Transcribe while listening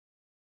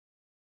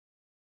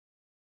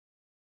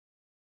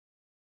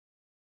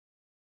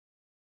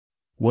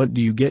What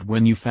do you get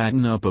when you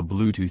fatten up a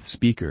Bluetooth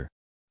speaker?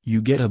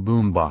 You get a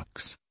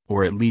boombox,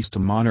 or at least a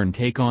modern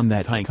take on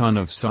that icon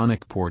of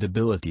sonic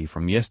portability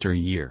from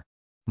yesteryear.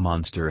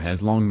 Monster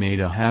has long made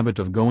a habit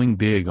of going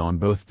big on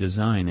both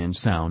design and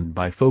sound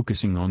by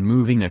focusing on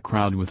moving a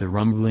crowd with a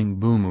rumbling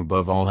boom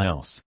above all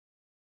else.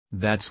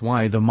 That's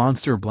why the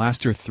Monster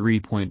Blaster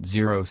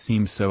 3.0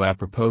 seems so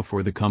apropos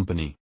for the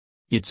company.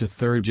 It's a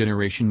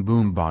third-generation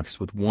boombox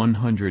with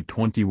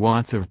 120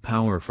 watts of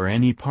power for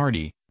any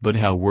party, but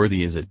how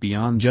worthy is it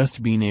beyond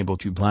just being able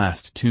to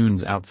blast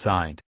tunes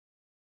outside?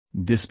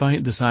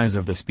 Despite the size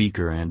of the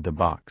speaker and the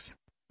box,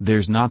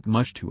 there's not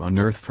much to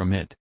unearth from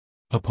it.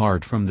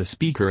 Apart from the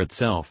speaker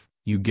itself,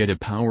 you get a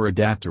power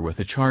adapter with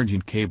a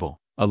charging cable,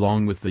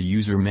 along with the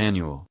user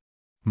manual.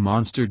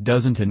 Monster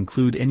doesn't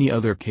include any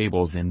other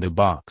cables in the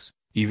box,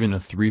 even a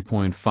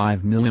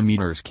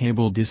 3.5mm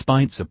cable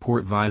despite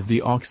support via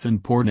the aux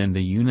port and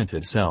the unit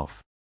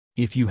itself.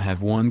 If you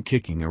have one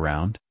kicking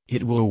around,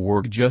 it will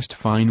work just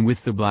fine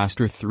with the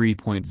Blaster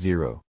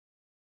 3.0.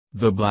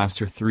 The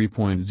Blaster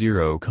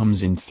 3.0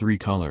 comes in 3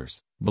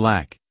 colors,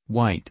 black,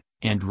 white,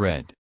 and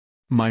red.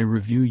 My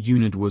review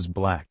unit was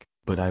black,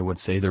 but I would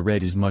say the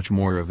red is much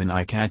more of an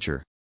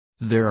eye-catcher.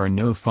 There are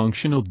no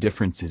functional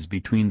differences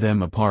between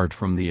them apart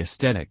from the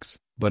aesthetics,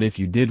 but if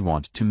you did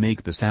want to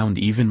make the sound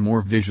even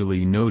more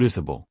visually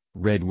noticeable,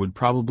 red would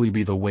probably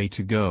be the way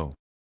to go.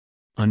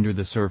 Under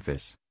the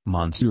surface,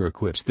 Monster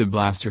equips the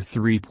Blaster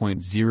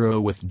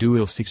 3.0 with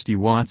dual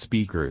 60-watt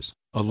speakers,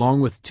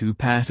 along with 2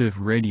 passive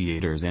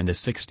radiators and a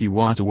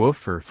 60-watt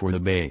woofer for the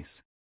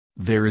bass.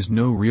 There is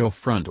no real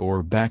front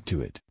or back to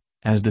it,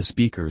 as the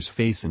speakers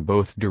face in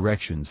both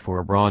directions for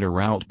a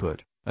broader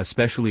output,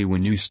 especially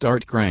when you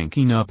start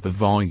cranking up the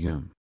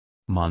volume.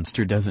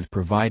 Monster doesn't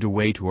provide a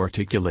way to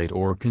articulate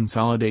or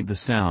consolidate the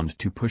sound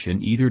to push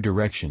in either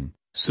direction,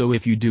 so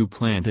if you do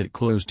plant it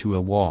close to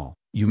a wall,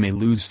 you may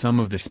lose some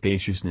of the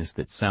spaciousness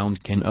that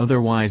sound can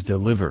otherwise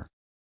deliver.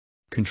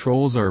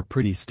 Controls are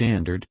pretty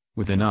standard,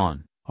 with an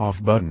on,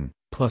 off button,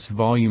 plus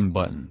volume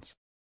buttons.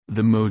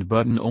 The mode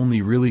button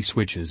only really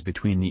switches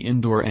between the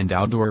indoor and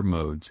outdoor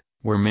modes,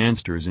 where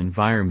Monster's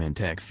Environment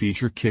Tech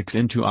feature kicks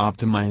in to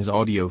optimize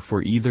audio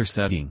for either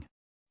setting.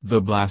 The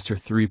Blaster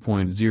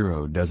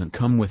 3.0 doesn't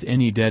come with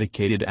any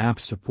dedicated app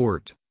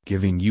support,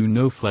 giving you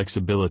no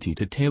flexibility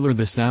to tailor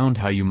the sound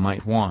how you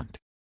might want.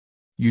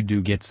 You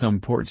do get some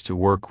ports to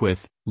work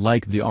with,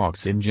 like the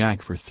aux-in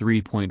jack for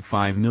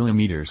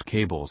 3.5mm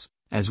cables,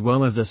 as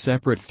well as a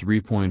separate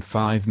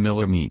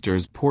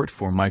 3.5mm port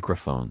for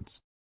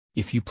microphones.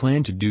 If you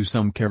plan to do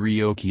some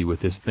karaoke with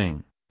this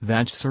thing,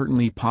 that's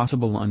certainly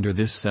possible under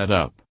this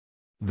setup.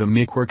 The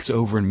mic works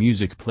over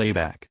music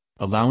playback,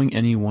 allowing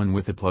anyone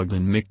with a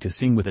plugged-in mic to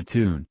sing with a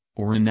tune,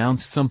 or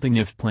announce something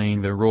if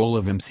playing the role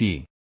of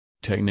MC.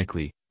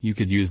 Technically, you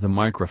could use the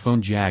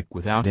microphone jack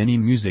without any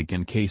music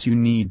in case you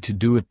need to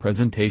do a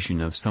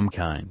presentation of some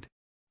kind.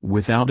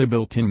 Without a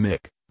built-in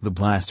mic, the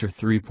Blaster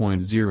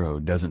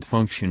 3.0 doesn't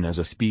function as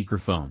a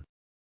speakerphone.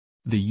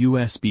 The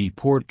USB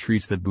port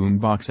treats the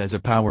boombox as a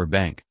power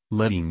bank,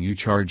 letting you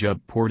charge up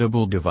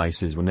portable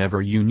devices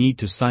whenever you need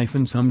to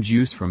siphon some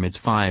juice from its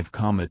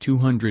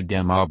 5,200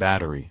 mAh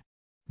battery.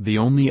 The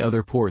only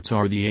other ports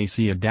are the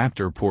AC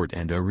adapter port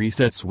and a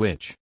reset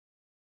switch.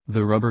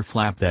 The rubber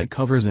flap that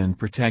covers and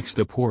protects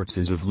the ports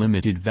is of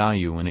limited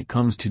value when it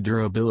comes to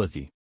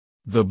durability.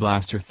 The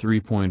Blaster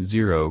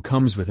 3.0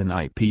 comes with an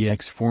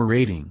IPX4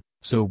 rating,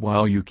 so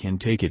while you can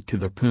take it to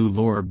the pool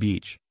or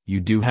beach, you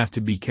do have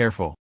to be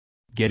careful.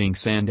 Getting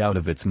sand out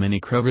of its many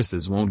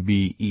crevices won't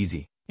be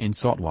easy, and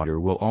saltwater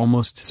will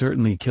almost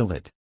certainly kill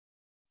it.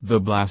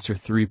 The Blaster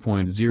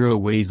 3.0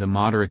 weighs a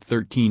moderate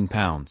 13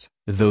 pounds,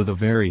 though the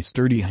very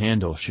sturdy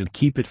handle should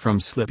keep it from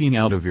slipping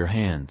out of your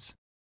hands.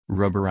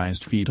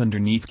 Rubberized feet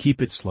underneath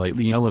keep it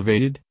slightly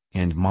elevated,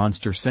 and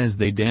Monster says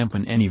they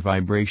dampen any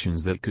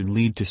vibrations that could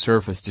lead to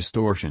surface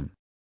distortion.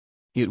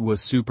 It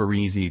was super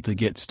easy to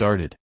get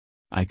started.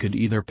 I could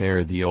either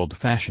pair the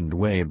old-fashioned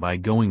way by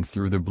going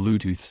through the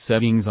Bluetooth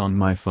settings on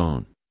my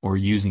phone, or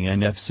using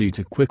NFC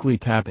to quickly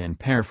tap and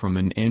pair from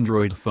an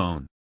Android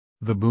phone.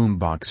 The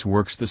boombox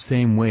works the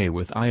same way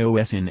with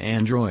iOS and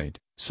Android,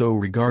 so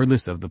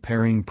regardless of the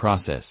pairing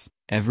process,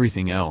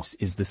 everything else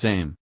is the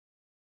same.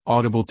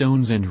 Audible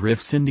tones and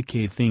riffs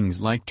indicate things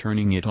like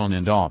turning it on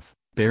and off,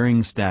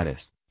 pairing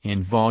status,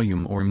 and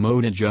volume or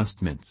mode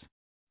adjustments.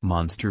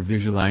 Monster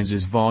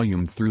visualizes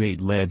volume through 8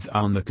 LEDs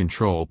on the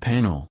control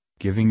panel,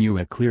 giving you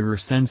a clearer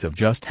sense of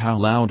just how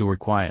loud or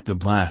quiet the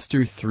Blaster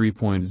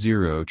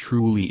 3.0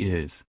 truly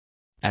is.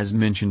 As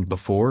mentioned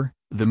before,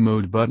 the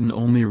mode button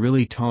only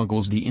really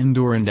toggles the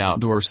indoor and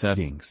outdoor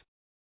settings.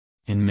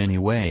 In many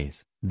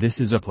ways,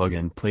 this is a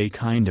plug-and-play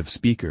kind of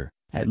speaker,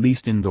 at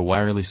least in the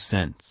wireless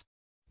sense.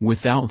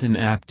 Without an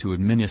app to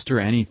administer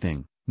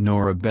anything,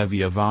 nor a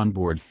bevy of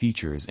onboard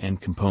features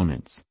and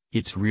components,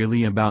 it's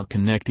really about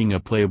connecting a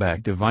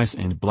playback device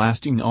and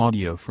blasting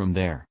audio from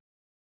there.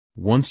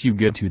 Once you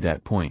get to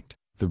that point,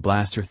 the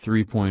Blaster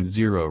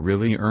 3.0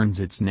 really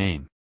earns its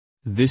name.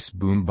 This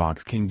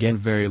boombox can get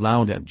very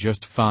loud at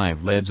just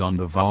 5 LEDs on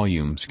the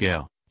volume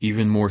scale,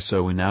 even more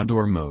so in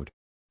outdoor mode.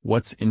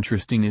 What's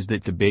interesting is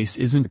that the bass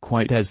isn't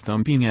quite as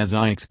thumping as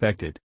I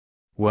expected.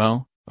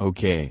 Well,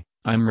 okay,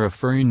 I'm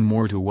referring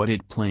more to what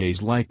it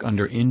plays like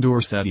under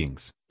indoor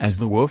settings, as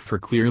the woofer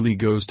clearly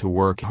goes to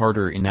work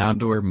harder in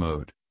outdoor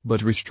mode,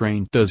 but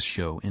restraint does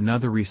show in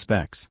other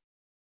respects.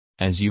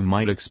 As you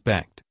might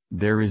expect,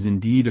 there is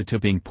indeed a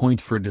tipping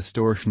point for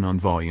distortion on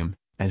volume,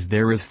 as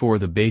there is for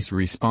the bass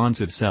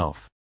response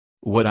itself.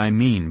 What I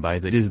mean by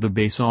that is the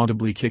bass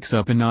audibly kicks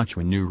up a notch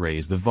when you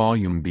raise the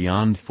volume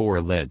beyond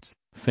 4 LEDs.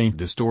 Faint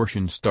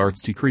distortion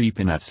starts to creep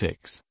in at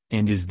 6,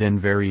 and is then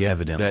very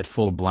evident at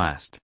full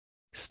blast.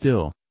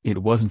 Still, it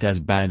wasn't as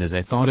bad as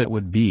I thought it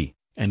would be,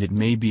 and it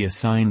may be a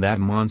sign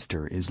that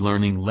Monster is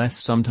learning less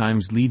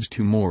sometimes leads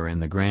to more in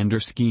the grander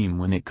scheme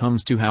when it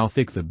comes to how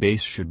thick the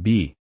bass should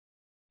be.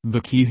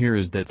 The key here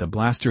is that the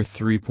Blaster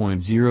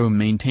 3.0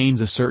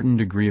 maintains a certain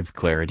degree of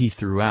clarity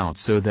throughout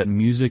so that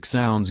music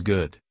sounds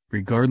good,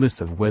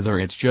 regardless of whether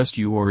it's just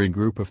you or a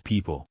group of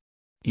people.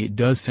 It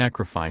does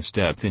sacrifice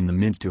depth in the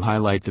mids to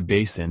highlight the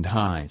bass and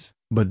highs,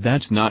 but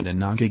that's not a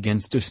knock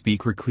against a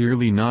speaker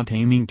clearly not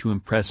aiming to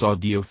impress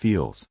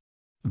audiophiles.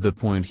 The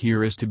point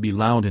here is to be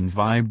loud and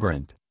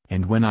vibrant,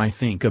 and when I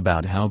think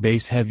about how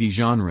bass-heavy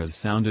genres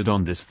sounded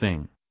on this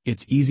thing,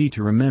 it's easy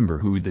to remember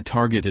who the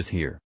target is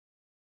here.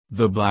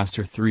 The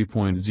Blaster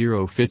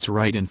 3.0 fits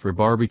right in for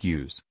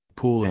barbecues,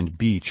 pool and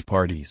beach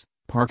parties,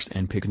 parks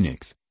and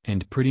picnics,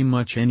 and pretty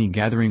much any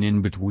gathering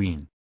in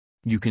between.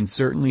 You can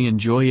certainly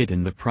enjoy it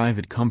in the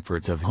private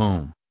comforts of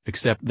home,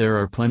 except there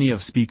are plenty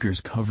of speakers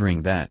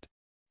covering that.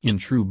 In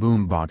true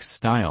boombox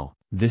style,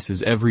 this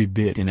is every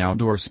bit an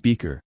outdoor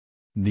speaker.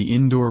 The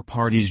indoor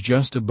party's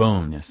just a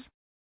bonus.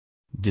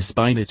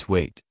 Despite its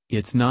weight,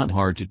 it's not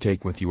hard to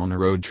take with you on a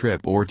road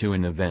trip or to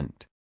an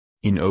event.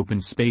 In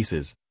open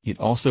spaces, it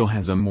also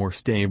has a more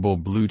stable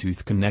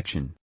Bluetooth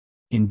connection.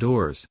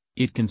 Indoors,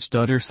 it can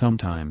stutter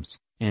sometimes,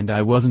 and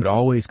I wasn't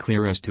always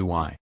clear as to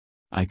why.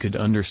 I could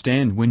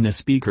understand when the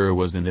speaker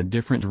was in a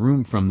different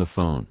room from the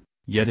phone,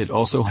 yet it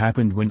also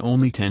happened when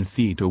only 10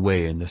 feet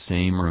away in the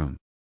same room.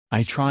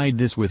 I tried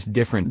this with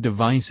different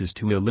devices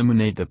to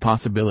eliminate the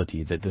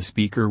possibility that the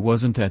speaker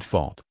wasn't at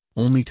fault,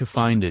 only to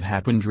find it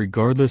happened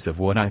regardless of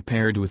what I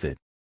paired with it.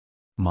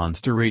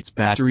 Monster rates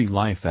battery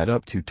life at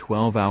up to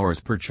 12 hours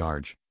per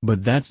charge,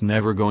 but that's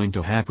never going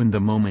to happen the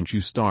moment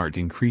you start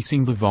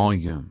increasing the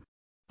volume.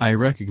 I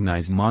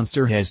recognize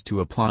Monster has to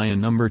apply a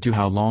number to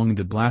how long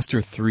the Blaster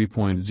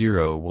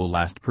 3.0 will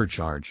last per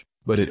charge,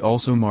 but it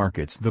also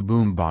markets the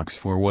boombox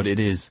for what it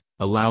is,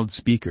 a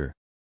loudspeaker.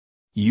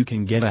 You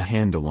can get a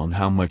handle on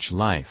how much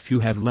life you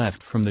have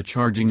left from the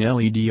charging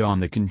LED on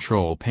the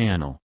control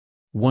panel.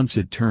 Once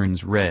it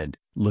turns red,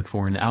 look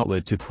for an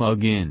outlet to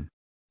plug in.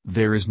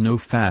 There is no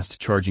fast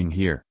charging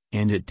here,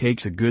 and it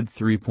takes a good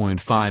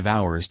 3.5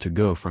 hours to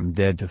go from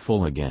dead to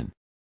full again.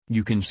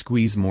 You can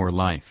squeeze more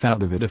life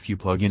out of it if you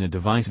plug in a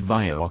device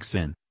via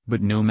aux-in,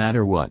 but no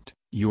matter what,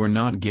 you're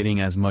not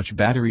getting as much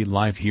battery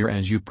life here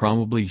as you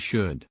probably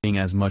should.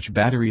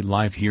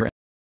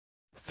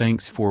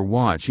 Thanks for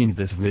watching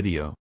this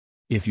video.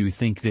 If you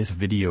think this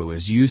video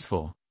is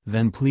useful,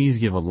 then please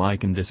give a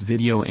like in this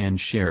video and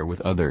share with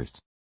others.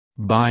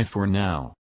 Bye for now.